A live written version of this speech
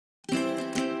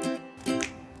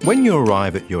When you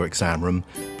arrive at your exam room,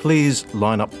 please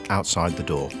line up outside the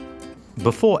door.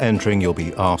 Before entering, you'll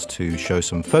be asked to show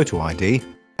some photo ID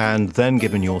and then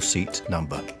given your seat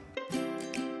number.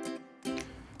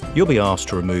 You'll be asked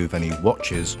to remove any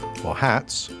watches or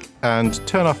hats and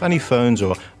turn off any phones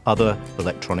or other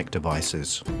electronic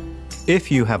devices. If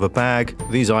you have a bag,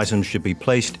 these items should be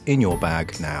placed in your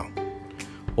bag now.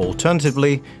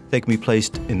 Alternatively, they can be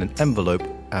placed in an envelope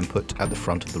and put at the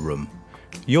front of the room.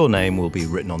 Your name will be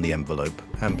written on the envelope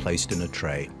and placed in a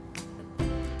tray.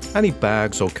 Any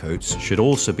bags or coats should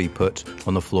also be put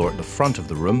on the floor at the front of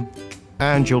the room,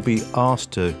 and you'll be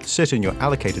asked to sit in your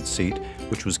allocated seat,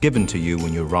 which was given to you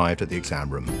when you arrived at the exam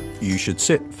room. You should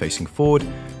sit facing forward.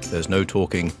 There's no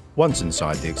talking once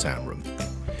inside the exam room.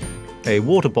 A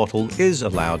water bottle is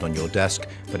allowed on your desk,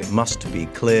 but it must be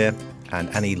clear and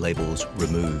any labels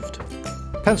removed.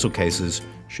 Pencil cases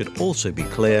should also be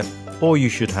clear, or you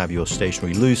should have your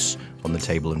stationery loose on the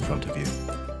table in front of you.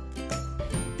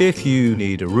 If you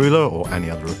need a ruler or any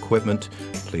other equipment,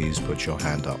 please put your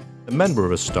hand up. A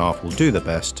member of staff will do their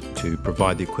best to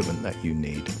provide the equipment that you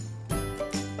need.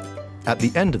 At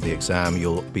the end of the exam,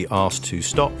 you'll be asked to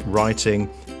stop writing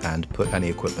and put any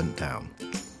equipment down.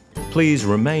 Please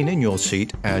remain in your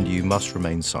seat and you must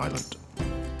remain silent.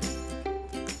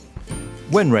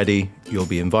 When ready, you'll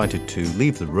be invited to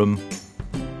leave the room.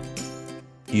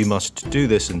 You must do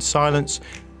this in silence,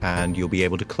 and you'll be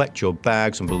able to collect your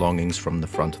bags and belongings from the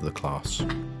front of the class.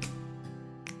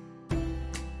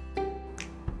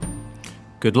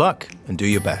 Good luck and do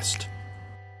your best.